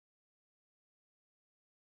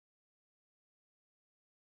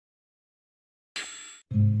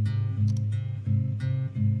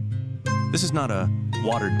This is not a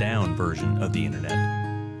watered-down version of the internet,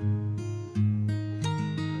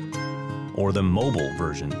 or the mobile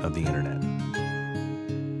version of the internet,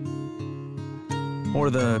 or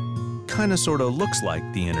the kinda sorta looks like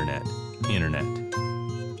the internet.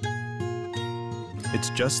 It's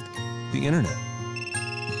just the internet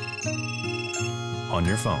on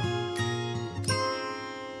your phone.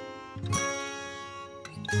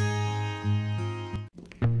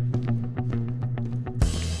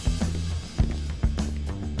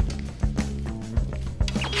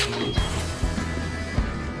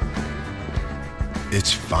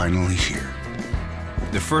 It's finally here.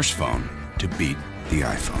 The first phone to beat the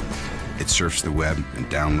iPhone. It surfs the web and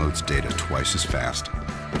downloads data twice as fast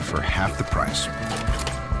for half the price.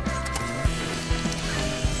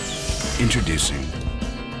 Introducing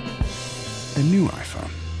the new iPhone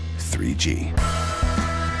 3G.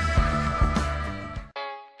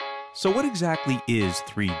 So what exactly is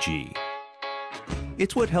 3G?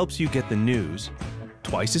 It's what helps you get the news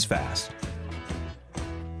twice as fast,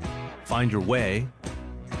 find your way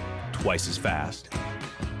twice as fast,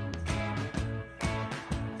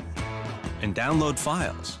 and download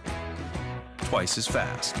files twice as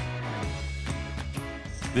fast.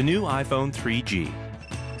 The new iPhone 3G.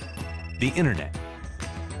 The internet.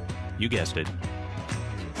 You guessed it.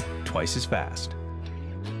 Twice as fast.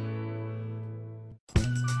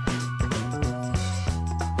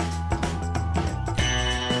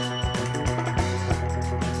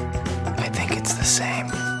 I think it's the same.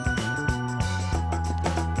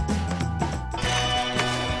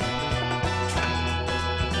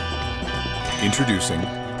 Introducing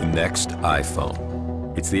the next iPhone.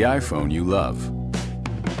 It's the iPhone you love.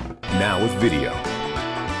 Now with video.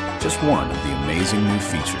 Just one of the amazing new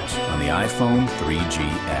features on the iPhone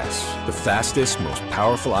 3GS. The fastest, most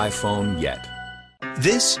powerful iPhone yet.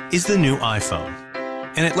 This is the new iPhone,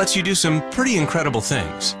 and it lets you do some pretty incredible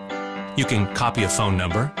things. You can copy a phone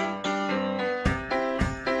number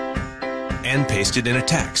and paste it in a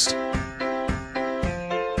text.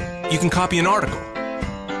 You can copy an article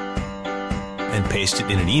and paste it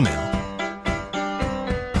in an email.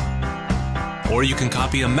 Or you can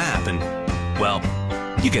copy a map and, well,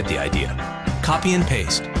 you get the idea. Copy and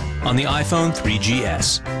paste on the iPhone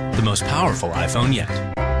 3GS, the most powerful iPhone yet.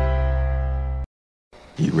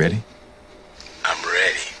 You ready? I'm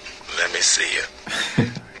ready. Let me see you.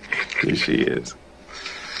 Here she is.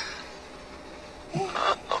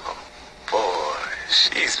 Oh, boy,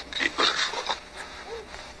 she's beautiful.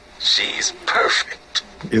 She's perfect.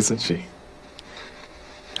 Isn't she?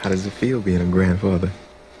 How does it feel being a grandfather?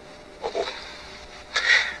 Oh,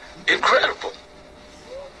 incredible.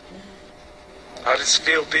 How does it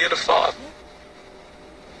feel being a father?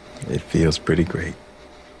 It feels pretty great.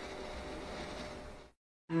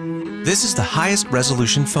 This is the highest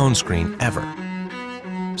resolution phone screen ever.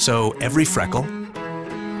 So every freckle,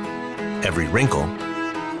 every wrinkle,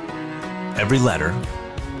 every letter,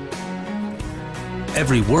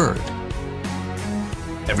 every word,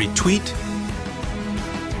 every tweet,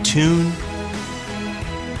 tune,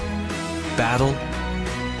 battle,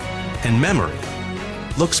 and memory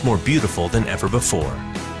looks more beautiful than ever before.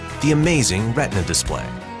 The amazing Retina display,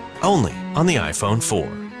 only on the iPhone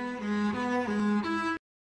 4.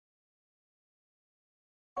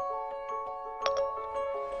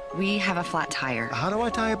 We have a flat tire. How do I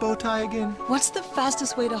tie a bow tie again? What's the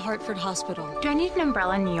fastest way to Hartford Hospital? Do I need an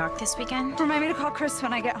umbrella in New York this weekend? Remind me to call Chris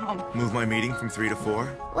when I get home. Move my meeting from 3 to 4?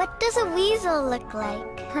 What does a weasel look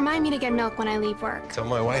like? Remind me to get milk when I leave work. Tell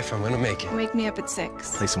my wife I'm gonna make it. Wake me up at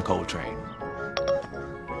 6. Play some Coltrane.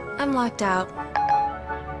 I'm locked out.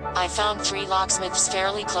 I found 3 locksmiths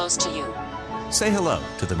fairly close to you. Say hello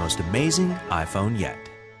to the most amazing iPhone yet.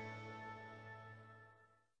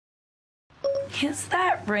 Is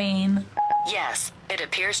that rain? Yes, it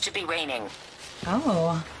appears to be raining.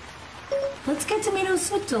 Oh. Let's get tomato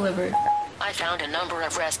soup delivered. I found a number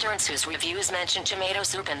of restaurants whose reviews mention tomato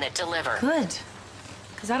soup and that deliver. Good.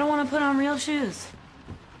 Because I don't want to put on real shoes.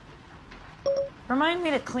 Remind me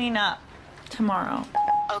to clean up tomorrow.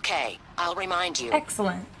 Okay, I'll remind you.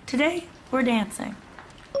 Excellent. Today, we're dancing.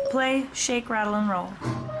 Play, shake, rattle, and roll.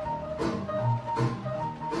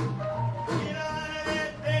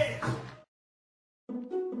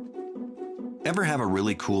 Ever have a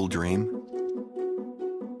really cool dream?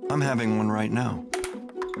 I'm having one right now.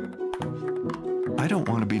 I don't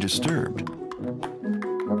want to be disturbed.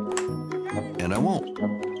 And I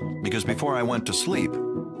won't, because before I went to sleep,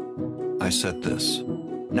 I set this.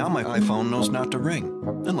 Now my iPhone knows not to ring,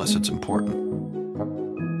 unless it's important.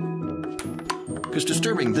 Because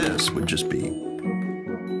disturbing this would just be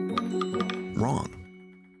wrong.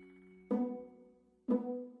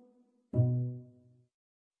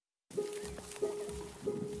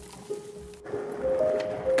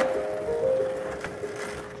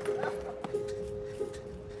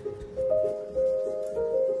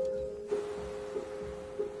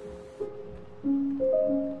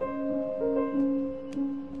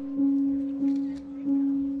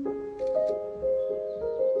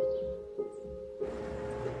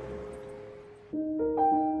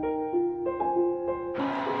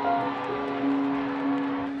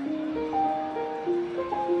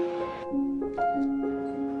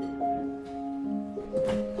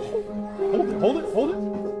 Hold it, hold it.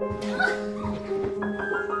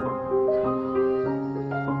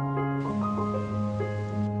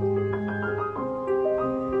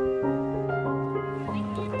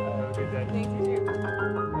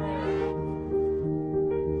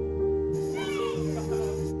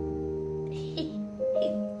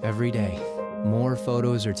 Every day, more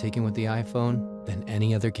photos are taken with the iPhone than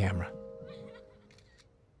any other camera.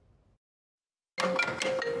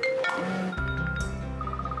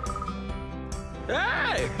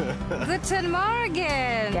 Hey! Guten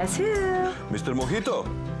Morgen! Guess who? Mr. Mojito.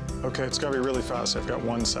 Okay, it's gotta be really fast. I've got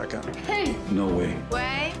 1 second. Hey! No way.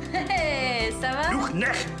 Ouais? Hey, ça va?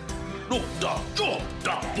 Look,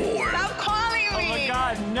 boy. Stop calling me! Oh my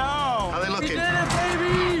God, no! How they looking? We did it,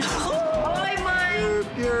 baby! Oi, Mike!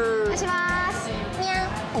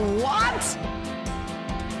 What?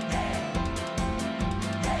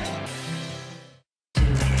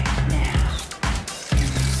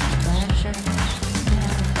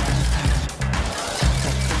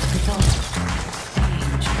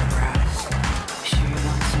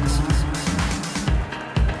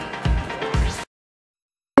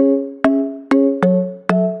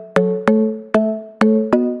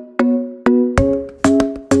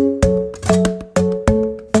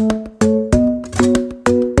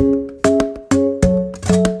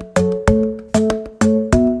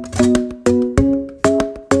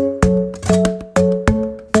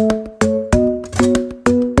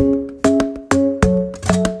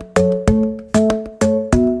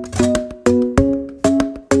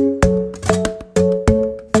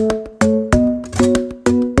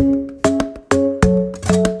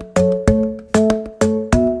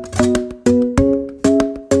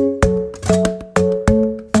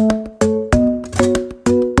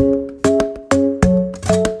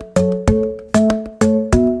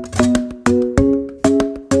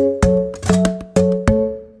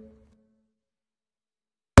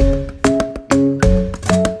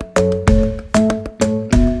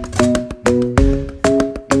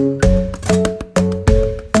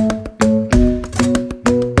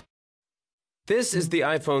 This is the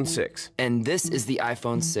iPhone 6. And this is the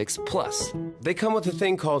iPhone 6 Plus. They come with a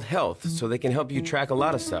thing called Health, so they can help you track a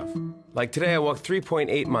lot of stuff. Like today I walked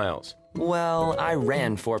 3.8 miles. Well, I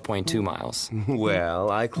ran 4.2 miles.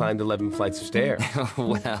 Well, I climbed 11 flights of stairs.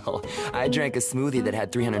 Well, I drank a smoothie that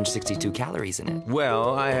had 362 calories in it.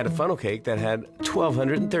 Well, I had a funnel cake that had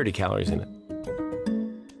 1,230 calories in it.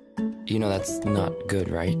 You know that's not good,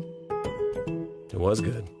 right? It was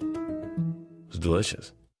good. It was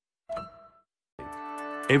delicious.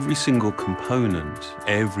 Every single component,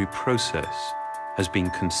 every process has been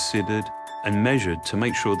considered and measured to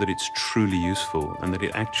make sure that it's truly useful and that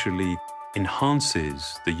it actually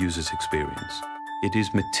enhances the user's experience. It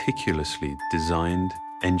is meticulously designed,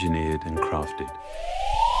 engineered, and crafted.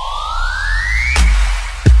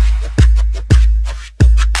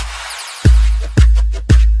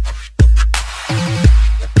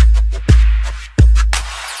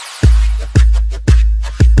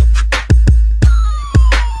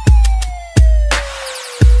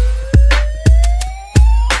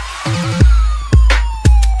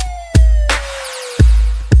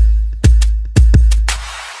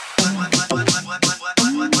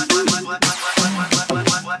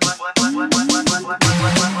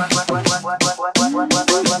 What?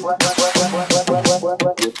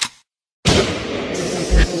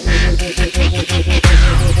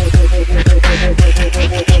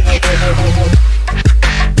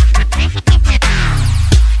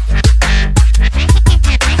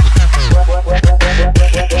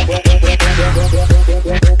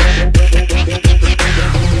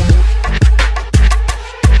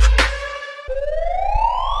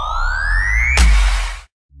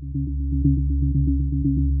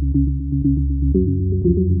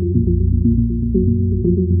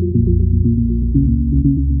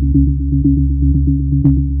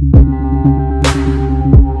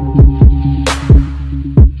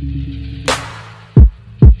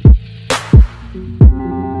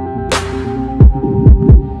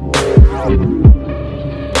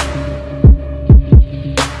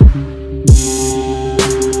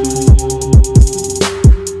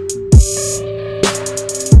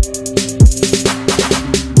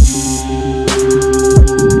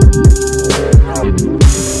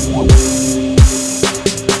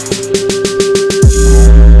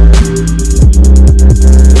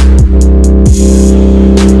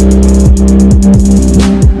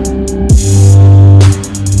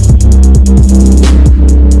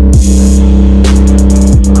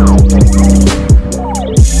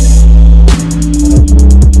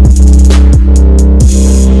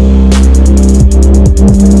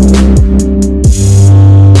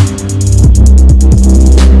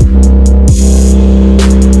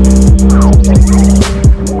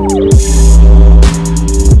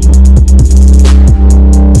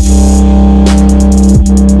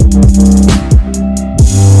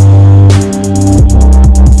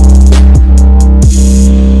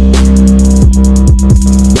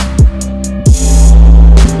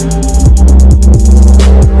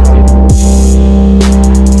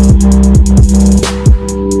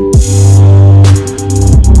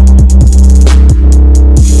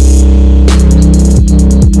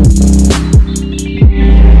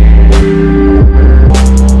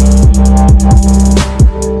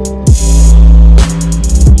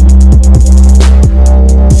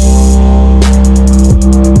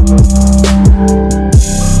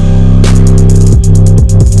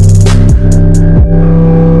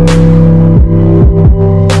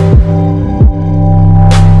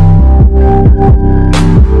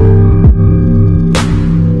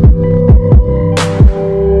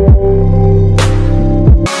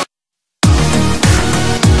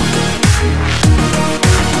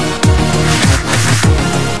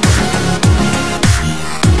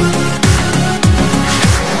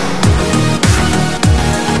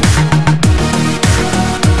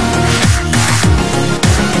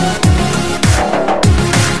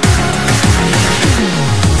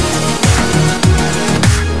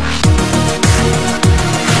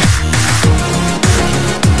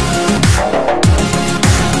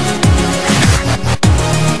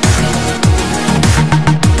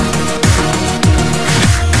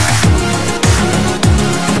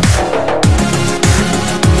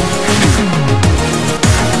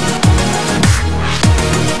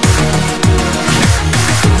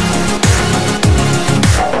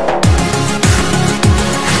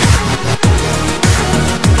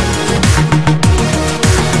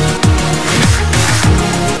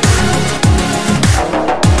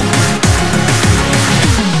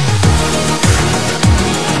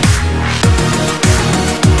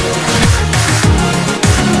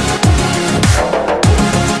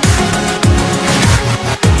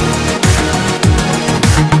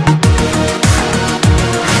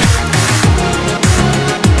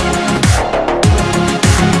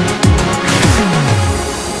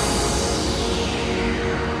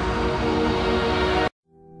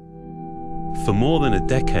 more than a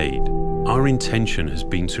decade, our intention has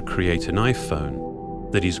been to create an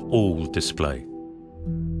iPhone that is all display.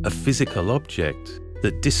 A physical object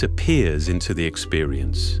that disappears into the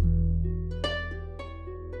experience.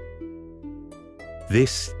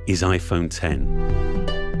 This is iPhone 10.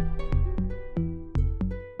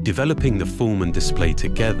 Developing the form and display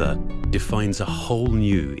together defines a whole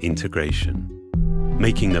new integration,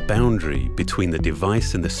 making the boundary between the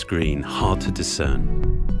device and the screen hard to discern.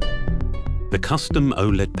 The custom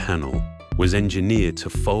OLED panel was engineered to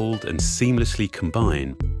fold and seamlessly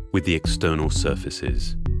combine with the external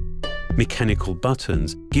surfaces. Mechanical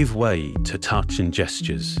buttons give way to touch and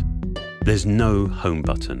gestures. There's no home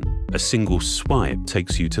button. A single swipe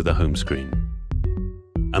takes you to the home screen.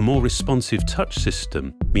 A more responsive touch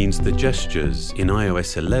system means the gestures in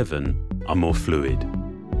iOS 11 are more fluid.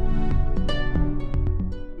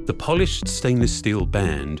 The polished stainless steel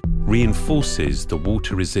band reinforces the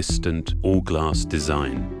water-resistant all-glass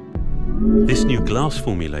design. This new glass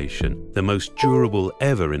formulation, the most durable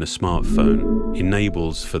ever in a smartphone,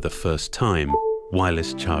 enables for the first time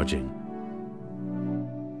wireless charging.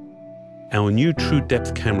 Our new True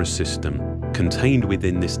Depth camera system, contained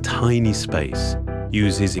within this tiny space,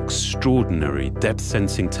 uses extraordinary depth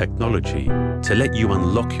sensing technology to let you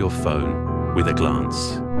unlock your phone with a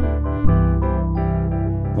glance.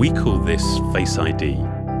 We call this Face ID.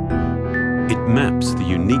 It maps the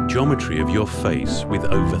unique geometry of your face with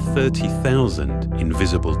over 30,000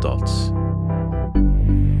 invisible dots.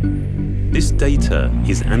 This data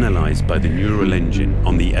is analyzed by the neural engine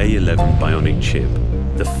on the A11 Bionic chip,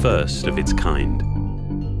 the first of its kind.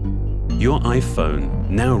 Your iPhone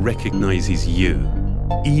now recognizes you,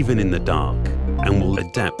 even in the dark, and will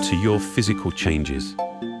adapt to your physical changes.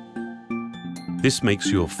 This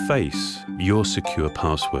makes your face your secure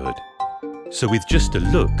password. So with just a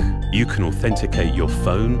look, you can authenticate your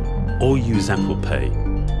phone or use Apple Pay.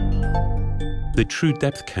 The True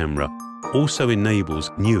Depth camera also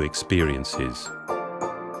enables new experiences,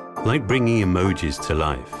 like bringing emojis to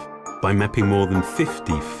life by mapping more than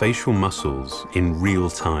 50 facial muscles in real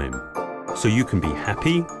time, so you can be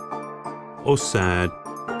happy or sad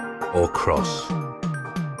or cross.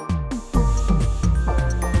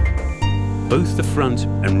 Both the front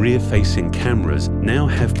and rear-facing cameras now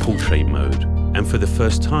have portrait mode, and for the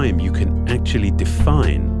first time you can actually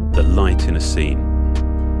define the light in a scene.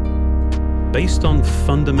 Based on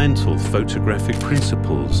fundamental photographic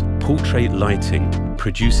principles, portrait lighting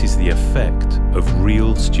produces the effect of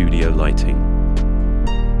real studio lighting.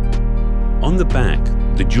 On the back,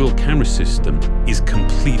 the dual camera system is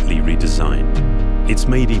completely redesigned. It's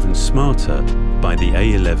made even smarter by the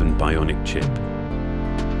A11 Bionic chip.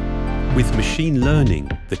 With machine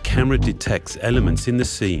learning, the camera detects elements in the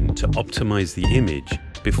scene to optimize the image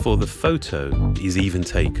before the photo is even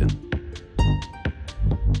taken.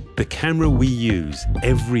 The camera we use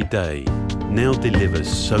every day now delivers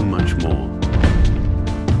so much more.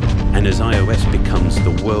 And as iOS becomes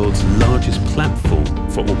the world's largest platform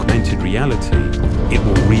for augmented reality, it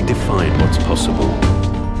will redefine what's possible.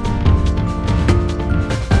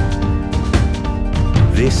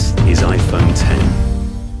 This is iPhone 10.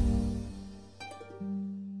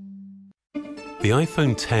 The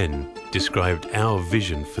iPhone 10 described our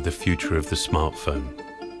vision for the future of the smartphone.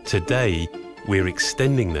 Today, we're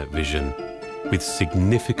extending that vision with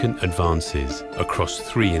significant advances across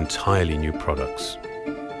 3 entirely new products: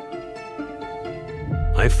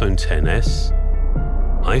 iPhone XS,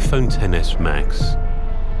 iPhone XS Max,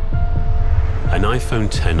 and iPhone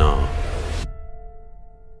XR.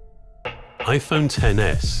 iPhone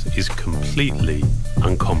XS is completely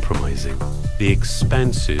uncompromising. The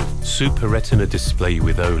expansive Super Retina display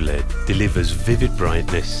with OLED delivers vivid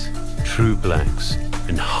brightness, true blacks,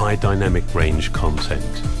 and high dynamic range content.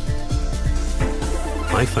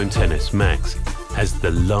 iPhone XS Max has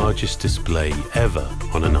the largest display ever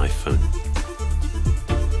on an iPhone.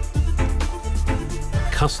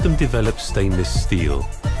 Custom-developed stainless steel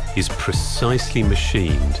is precisely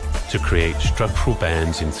machined to create structural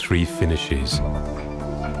bands in 3 finishes,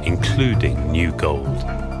 including new gold.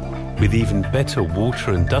 With even better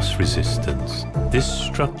water and dust resistance, this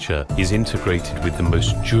structure is integrated with the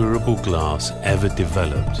most durable glass ever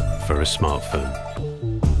developed for a smartphone.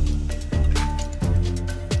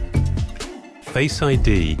 Face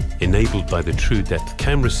ID, enabled by the True Depth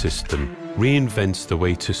camera system, reinvents the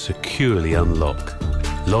way to securely unlock,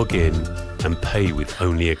 log in, and pay with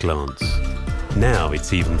only a glance. Now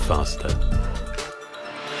it's even faster.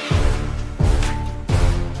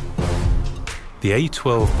 The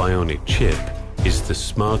A12 Bionic chip is the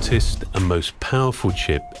smartest and most powerful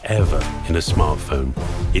chip ever in a smartphone.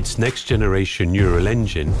 Its next-generation neural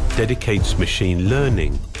engine dedicates machine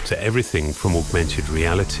learning to everything from augmented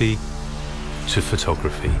reality to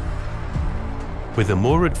photography. With a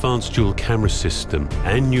more advanced dual camera system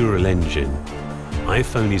and neural engine,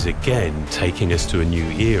 iPhone is again taking us to a new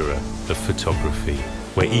era of photography,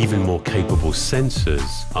 where even more capable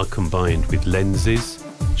sensors are combined with lenses,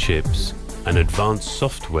 chips, and advanced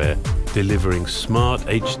software delivering smart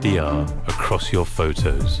HDR across your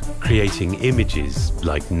photos, creating images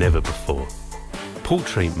like never before.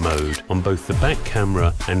 Portrait mode on both the back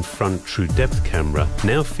camera and front true depth camera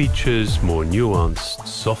now features more nuanced,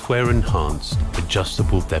 software-enhanced,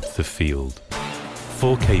 adjustable depth of field.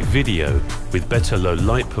 4K video with better low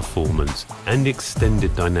light performance and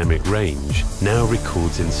extended dynamic range now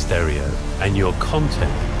records in stereo, and your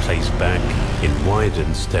content plays back in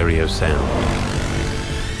widened stereo sound.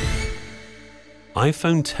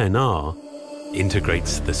 iPhone XR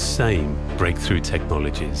integrates the same breakthrough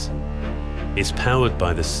technologies. It's powered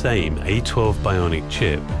by the same A12 Bionic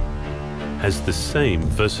chip, has the same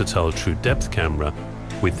versatile true depth camera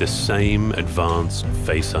with the same advanced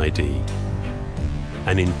Face ID.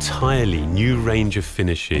 An entirely new range of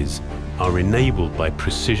finishes are enabled by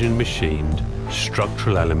precision machined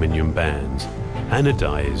structural aluminium bands,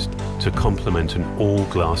 anodized to complement an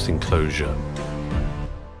all-glass enclosure.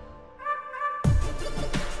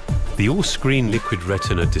 The all-screen liquid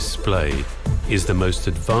retina display is the most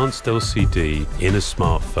advanced LCD in a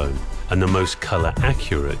smartphone and the most color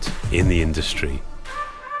accurate in the industry.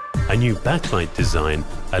 A new backlight design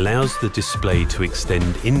allows the display to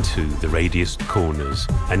extend into the radiused corners,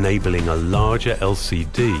 enabling a larger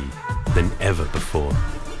LCD than ever before.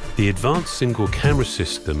 The advanced single camera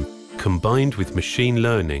system, combined with machine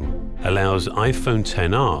learning, allows iPhone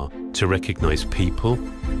XR to recognize people,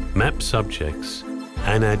 map subjects,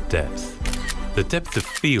 and add depth. The depth of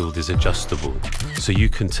field is adjustable, so you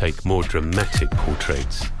can take more dramatic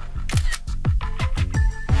portraits.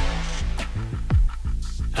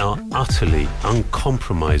 Our utterly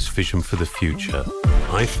uncompromised vision for the future,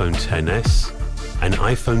 iPhone XS and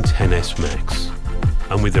iPhone XS Max,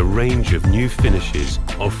 and with a range of new finishes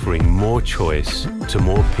offering more choice to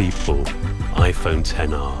more people, iPhone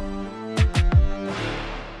XR.